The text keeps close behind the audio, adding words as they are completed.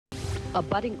A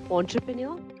budding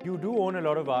entrepreneur? You do own a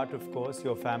lot of art, of course,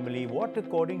 your family. What,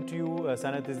 according to you,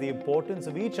 Sanath, is the importance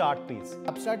of each art piece?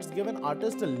 Abstracts give an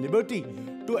artist a liberty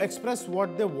to express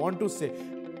what they want to say.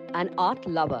 An art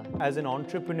lover. As an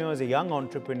entrepreneur, as a young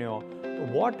entrepreneur,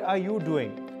 what are you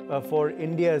doing for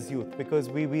India's youth? Because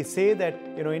we say that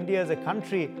India is a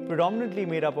country predominantly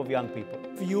made up of young people.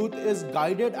 If youth is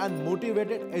guided and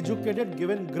motivated, educated,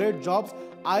 given great jobs,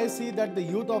 I see that the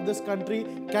youth of this country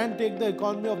can take the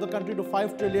economy of the country to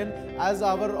 5 trillion as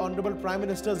our Honorable Prime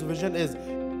Minister's vision is.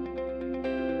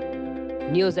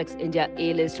 NewsX India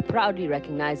A-list proudly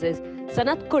recognizes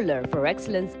Sanath Khullar for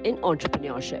excellence in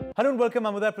entrepreneurship. Hello and welcome.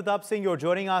 I'm Uday Pratap Singh. You're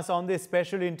joining us on this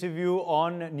special interview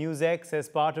on NewsX as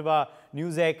part of our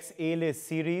NewsX A-list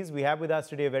series. We have with us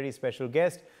today a very special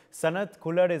guest. Sanath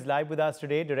Khullar is live with us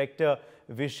today, Director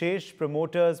Vishesh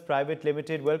Promoters Private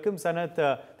Limited. Welcome,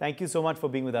 Sanath. Thank you so much for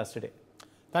being with us today.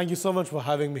 Thank you so much for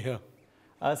having me here.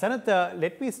 Sanath,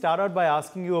 let me start out by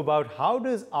asking you about how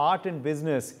does art and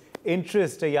business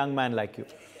interest a young man like you?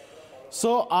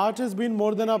 So art has been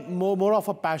more of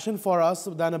a passion for us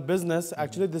than a business.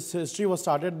 Actually, this history was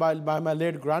started by my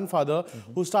late grandfather,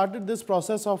 who started this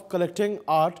process of collecting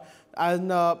art.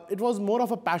 And it was more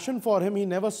of a passion for him. He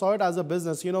never saw it as a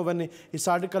business. You know, when he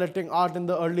started collecting art in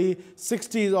the early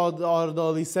 60s or the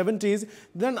early 70s,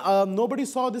 then nobody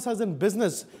saw this as a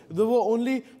business. There were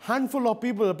only handful of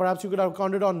people, perhaps you could have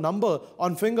counted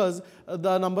on fingers,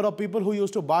 the number of people who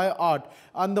used to buy art.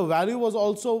 And the value was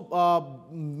also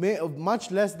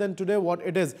much less than today what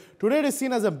it is. Today it is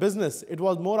seen as a business. It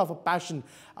was more of a passion.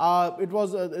 It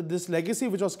was this legacy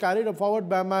which was carried forward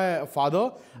by my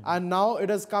father, and now it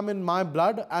has come in my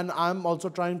blood, and I'm also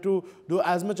trying to do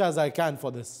as much as I can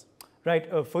for this. Right.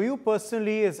 For you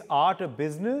personally, is art a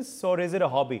business or is it a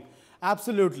hobby?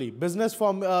 Absolutely. Business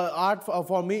art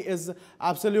for me is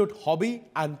absolute hobby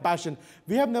and passion.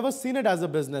 We have never seen it as a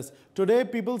business. Today,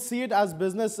 people see it as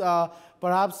business.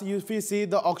 Perhaps if you see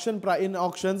the in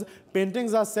auctions,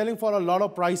 paintings are selling for a lot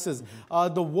of prices.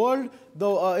 In the world,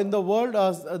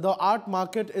 the art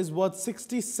market is worth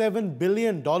 $67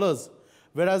 billion.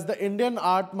 Whereas the Indian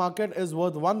art market is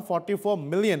worth 144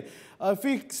 million. If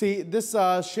we see this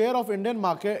share of Indian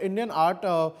art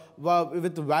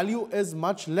with value is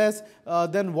much less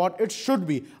than what it should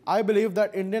be. I believe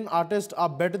that Indian artists are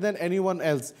better than anyone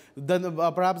else,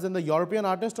 perhaps than the European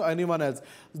artist or anyone else.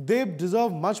 They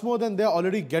deserve much more than they are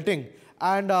already getting.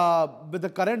 And with the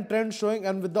current trend showing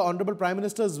and with the Honorable Prime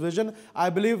Minister's vision, I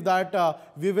believe that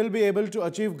we will be able to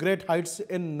achieve great heights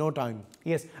in no time.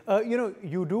 Yes.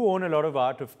 You do own a lot of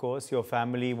art, of course, your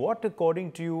family. What,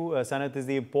 according to you, Sanath, is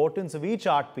the importance of each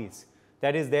art piece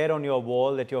that is there on your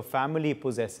wall that your family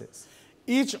possesses?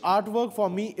 Each artwork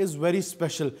for me is very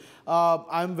special.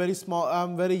 I'm very small,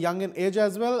 I'm very young in age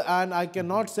as well, and I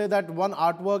cannot say that one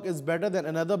artwork is better than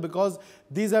another because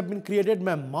these have been created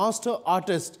by master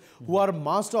artists who are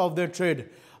master of their trade.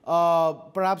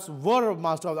 Perhaps were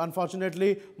master of,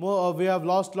 unfortunately, we have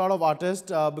lost a lot of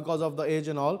artists because of the age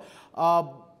and all.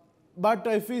 But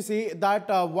if we see that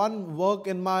one work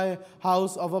in my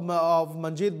house of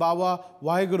Manjeet Bawa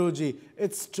Vaheguruji,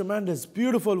 it's tremendous,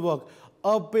 beautiful work.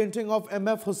 A painting of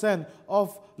M.F. Hussain,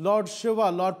 of Lord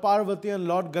Shiva, Lord Parvati and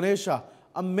Lord Ganesha.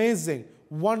 Amazing,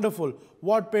 wonderful.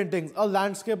 What paintings? A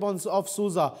landscape of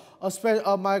Suza.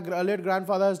 My late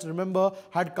grandfather,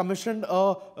 had commissioned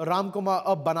a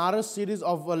Banaras series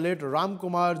of late Ram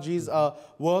Kumar ji's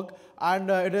work. And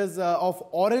it is of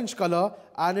orange color,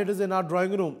 and it is in our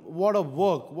drawing room. What a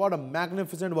work, what a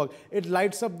magnificent work. It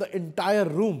lights up the entire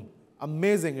room.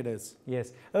 Amazing it is.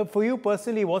 Yes. For you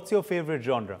personally, what's your favorite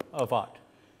genre of art?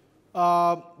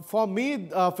 For me,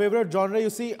 favorite genre, you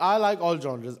see, I like all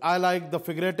genres. I like the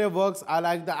figurative works, I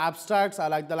like the abstracts, I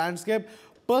like the landscape.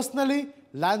 Personally,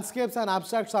 landscapes and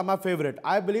abstracts are my favorite.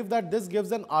 I believe that this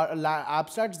gives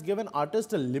abstracts give an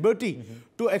artist a liberty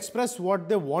to express what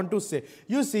they want to say.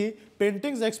 You see,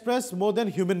 paintings express more than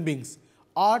human beings.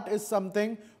 Art is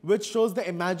something which shows the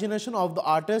imagination of the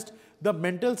artist, the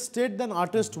mental state that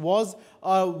artist was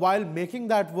while making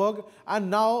that work,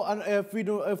 and now if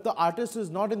the artist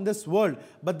is not in this world,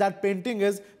 but that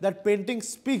painting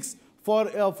speaks for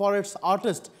its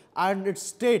artist and its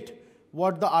state,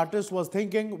 what the artist was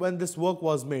thinking when this work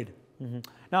was made.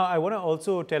 Now, I want to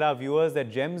also tell our viewers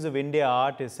that Gems of India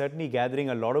art is certainly gathering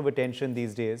a lot of attention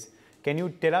these days. Can you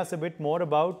tell us a bit more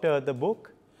about the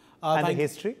book? And the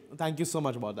history? Thank you so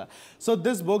much about that. So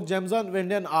this book, Gems of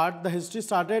Indian Art, the history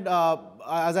started,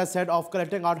 as I said, of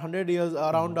collecting art 100 years,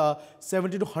 around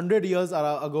 70 to 100 years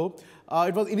ago.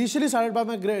 It was initially started by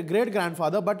my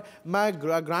great-grandfather, but my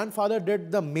grandfather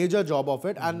did the major job of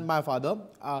it, and my father.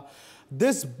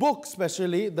 This book,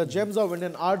 especially the Gems of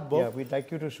Indian Art book. Yeah, we'd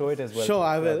like you to show it as well. Sure,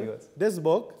 I to our will. viewers. This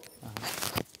book.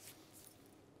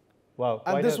 Wow,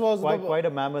 And this was quite a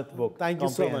mammoth book. Thank you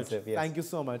so much. Yes. Thank you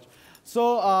so much.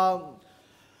 So,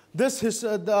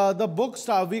 the book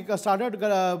we started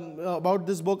about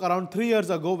this book around 3 years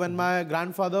ago when my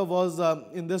grandfather was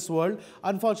in this world.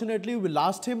 Unfortunately, we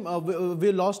lost him.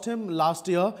 We lost him last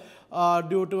year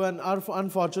due to an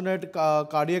unfortunate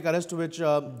cardiac arrest which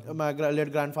my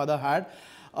late grandfather had.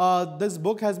 This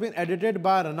book has been edited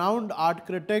by renowned art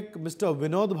critic Mr.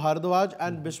 Vinod Bhardwaj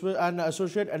and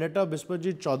associate editor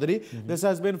Biswajit Chaudhary. This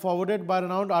has been forwarded by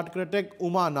renowned art critic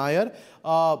Uma Nair.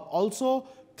 Also,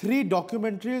 3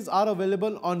 documentaries are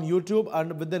available on YouTube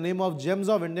and with the name of Gems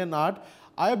of Indian Art.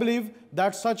 I believe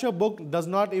that such a book does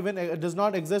not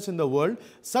exist in the world.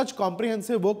 Such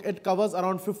comprehensive book, it covers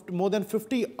around more than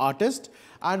 50 artists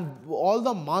and all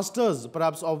the masters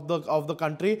perhaps of the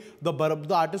country, the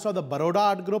artists of the Baroda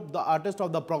art group, the artists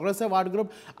of the progressive art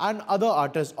group and other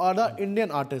artists, other Indian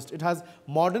artists. It has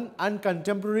modern and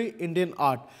contemporary Indian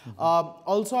art.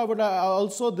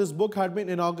 Also this book had been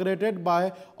inaugurated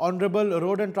by Honorable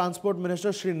Road and Transport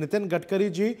Minister Shri Nitin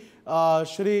Gadkari ji,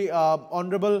 Shri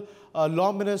Honorable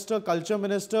Law Minister, Culture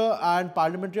Minister and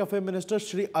Parliamentary Affairs Minister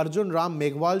Shri Arjun Ram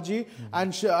Meghwal ji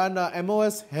and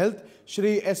MOS Health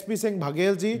Shri SP Singh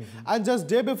Baghel ji. And just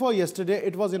day before yesterday,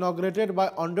 it was inaugurated by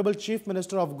Honorable Chief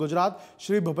Minister of Gujarat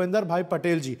Shri Bhupender Bhai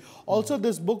Patel ji. Also,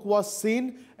 this book was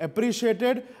seen,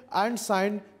 appreciated and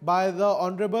signed by the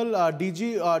Honorable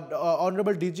DG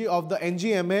of the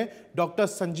NGMA, Dr.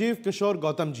 Sanjeev Kishore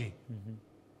Gautam ji.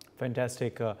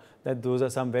 Fantastic. That those are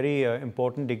some very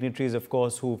important dignitaries, of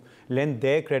course, who lend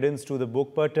their credence to the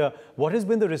book. But what has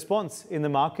been the response in the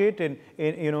market and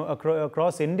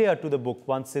across India to the book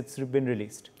once it's been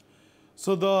released?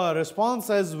 So the response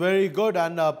is very good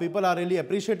and people are really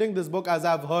appreciating this book. As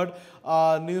I've heard,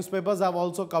 newspapers have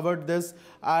also covered this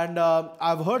and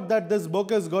I've heard that this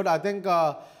book is good. I think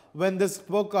when this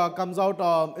book comes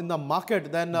out in the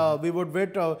market, then we would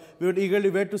eagerly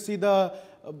wait to see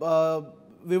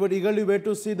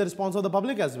the response of the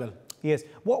public as well. Yes.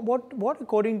 What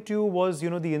according to you was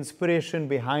the inspiration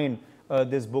behind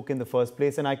this book in the first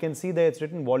place? And I can see that it's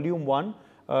written volume 1.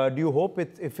 Do you hope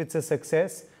if it's a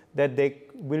success that there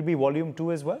will be volume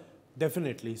 2 as well?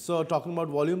 Definitely. So talking about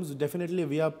volumes, definitely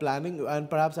we are planning, and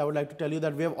perhaps I would like to tell you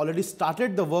that we have already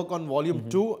started the work on volume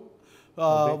 2.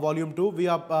 Volume 2.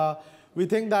 We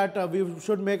think that we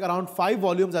should make around 5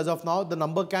 volumes as of now. The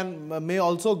number may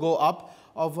also go up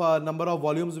of number of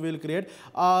volumes we will create.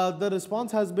 The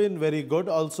response has been very good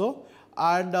also.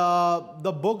 And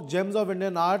the book Gems of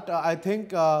Indian Art, I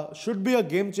think should be a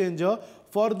game changer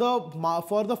for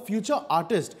the future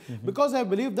artist, because I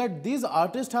believe that these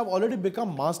artists have already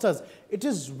become masters. It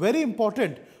is very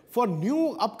important for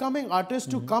new upcoming artists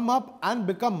to come up and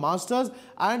become masters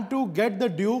and to get the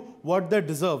due what they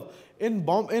deserve. In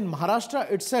Maharashtra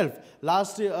itself,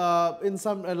 last year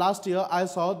I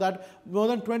saw that more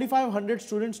than 2,500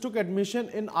 students took admission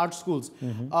in art schools.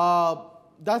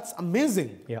 That's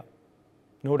amazing. Yeah.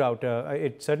 No doubt.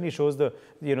 It certainly shows the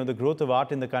growth of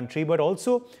art in the country. But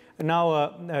also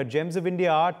now Gems of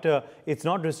India Art, it's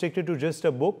not restricted to just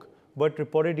a book, but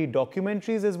reportedly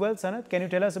documentaries as well. Sanath, can you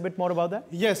tell us a bit more about that?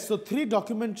 Yes. So 3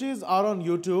 documentaries are on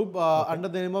YouTube under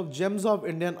the name of Gems of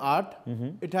Indian Art.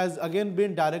 It has again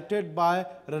been directed by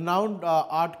renowned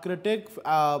art critic,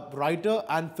 writer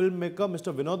and filmmaker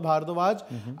Mr. Vinod Bhardwaj.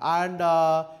 And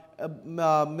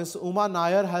Ms. Uma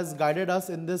Nair has guided us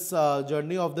in this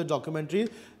journey of the documentaries.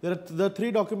 The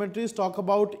 3 documentaries talk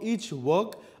about each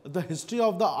work, the history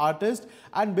of the artist,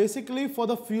 and basically for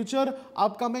the future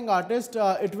upcoming artist,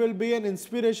 it will be an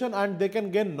inspiration and they can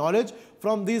gain knowledge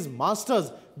from these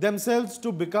masters themselves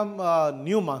to become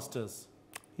new masters.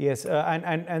 Yes,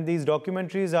 and these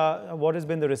documentaries are, what has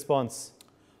been the response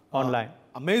online?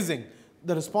 Amazing.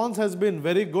 The response has been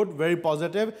very good, very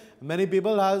positive. Many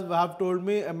people have told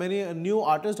me, many new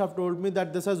artists have told me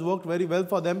that this has worked very well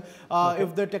for them.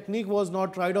 If the technique was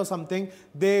not right or something,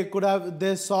 they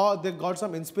got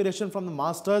some inspiration from the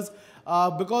masters.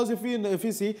 Because if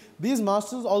you see, these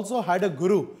masters also had a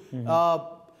guru.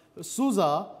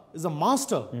 Souza is a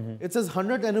master. It's his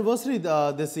 100th anniversary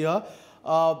this year.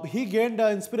 He gained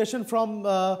inspiration from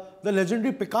the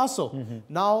legendary Picasso.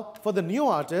 Now, for the new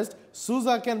artist,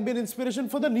 Souza can be an inspiration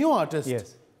for the new artist.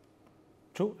 Yes.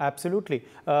 True, absolutely.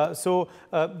 So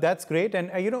that's great.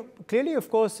 And, clearly, of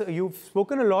course, you've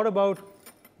spoken a lot about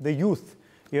the youth,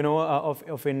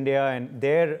 of India and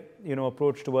their,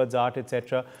 approach towards art,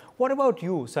 etc. What about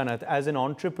you, Sanath, as an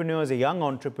entrepreneur, as a young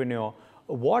entrepreneur?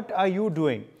 What are you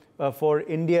doing for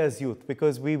India's youth?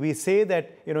 Because we say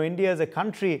that, you know, India is a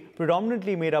country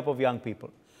predominantly made up of young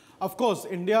people. Of course,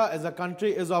 India as a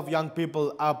country is of young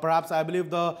people. Perhaps I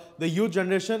believe the youth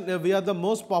generation, we are the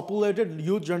most populated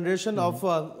youth generation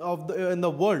in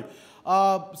the world.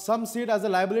 Some see it as a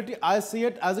liability. I see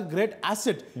it as a great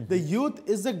asset. The youth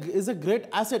is a great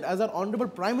asset. As our Honorable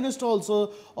Prime Minister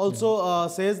also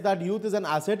says that youth is an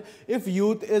asset. If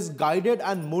youth is guided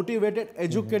and motivated,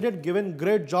 educated, given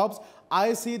great jobs,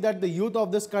 I see that the youth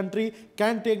of this country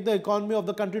can take the economy of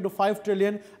the country to 5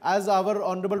 trillion as our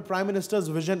Honorable Prime Minister's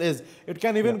vision is. It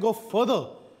can even go further.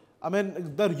 I mean,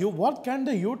 what can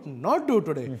the youth not do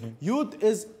today? Youth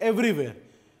is everywhere.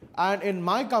 And in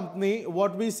my company,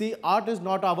 what we see, art is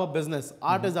not our business.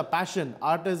 Art is a passion.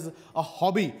 Art is a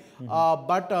hobby.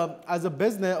 But as a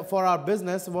business, for our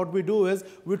business, what we do is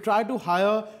we try to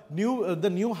hire the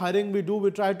new hiring we do.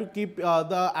 We try to keep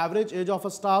the average age of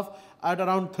a staff at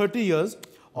around 30 years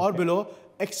or below.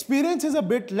 Experience is a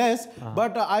bit less,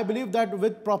 but I believe that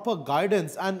with proper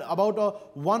guidance and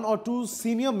about 1 or 2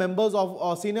 senior members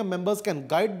can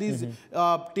guide these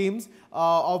teams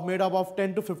made up of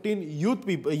 10 to 15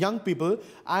 young people,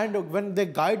 and when they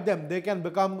guide them, they can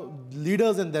become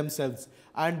leaders in themselves,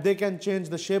 and they can change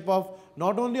the shape of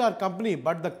not only our company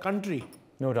but the country.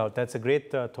 No doubt, that's a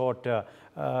great thought,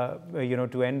 you know,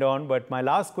 to end on. But my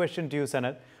last question to you,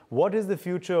 Sanath, what is the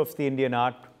future of the Indian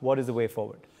art? What is the way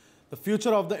forward? The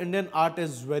future of the Indian art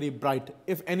is very bright.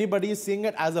 If anybody is seeing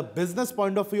it as a business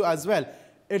point of view as well,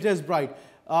 it is bright.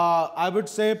 I would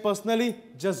say personally,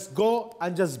 just go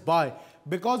and just buy.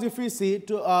 Because if we see,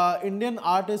 Indian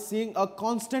art is seeing a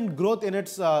constant growth in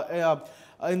its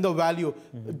in the value.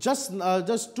 Just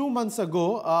 2 months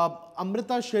ago,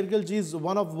 Amrita Shergill ji's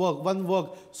one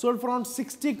work sold for around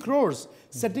 60 crores,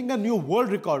 setting a new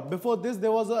world record. Before this,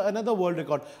 there was another world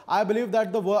record. I believe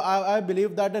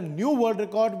that a new world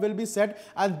record will be set,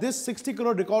 and this 60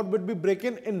 crore record would be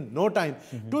broken in no time.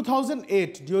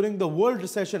 2008, during the world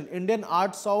recession, Indian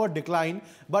art saw a decline,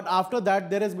 but after that,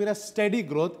 there has been a steady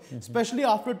growth. Especially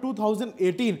after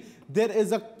 2018,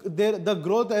 the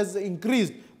growth has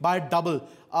increased by double.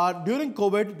 During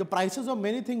COVID, the prices of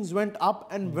many things went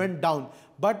up and went down.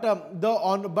 But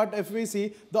if we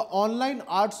see, the online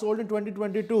art sold in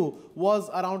 2022 was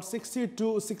around 62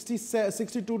 to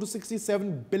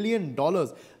 67 billion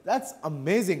dollars. That's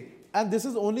amazing. And this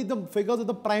is only the figures of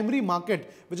the primary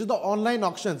market, which is the online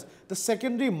auctions. The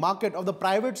secondary market of the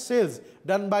private sales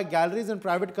done by galleries and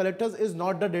private collectors is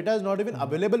not, the data is not even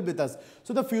available with us.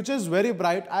 So the future is very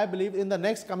bright. I believe in the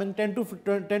next coming 10 to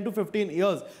 15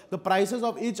 years, the prices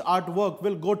of each artwork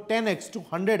will go 10x to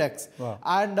 100x. Wow.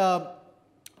 And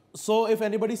so if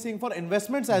anybody is seeing for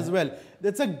investments as well,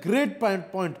 that's a great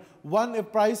point.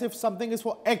 If something is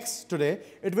for X today,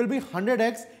 it will be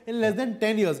 100X in less than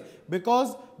 10 years,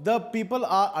 because the people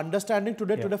are understanding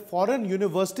today. Today, foreign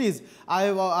universities,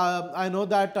 I know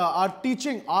that are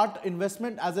teaching art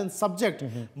investment as a subject,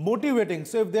 motivating.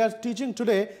 So if they are teaching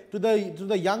today to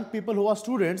the young people who are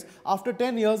students, after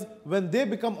 10 years, when they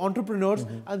become entrepreneurs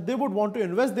and they would want to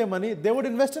invest their money, they would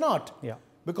invest in art.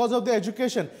 Because of the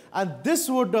education, and this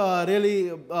would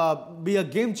really be a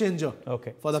game changer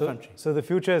for the country. So the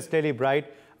future is clearly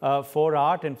bright for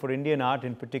art, and for Indian art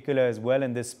in particular as well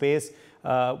in this space.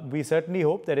 We certainly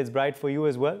hope that it's bright for you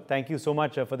as well. Thank you so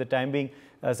much for the time being,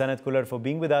 Sanath Khullar, for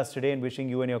being with us today, and wishing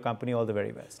you and your company all the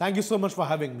very best. Thank you so much for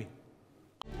having me.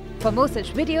 For more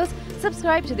such videos,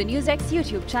 subscribe to the NewsX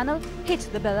YouTube channel, hit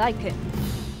the bell icon.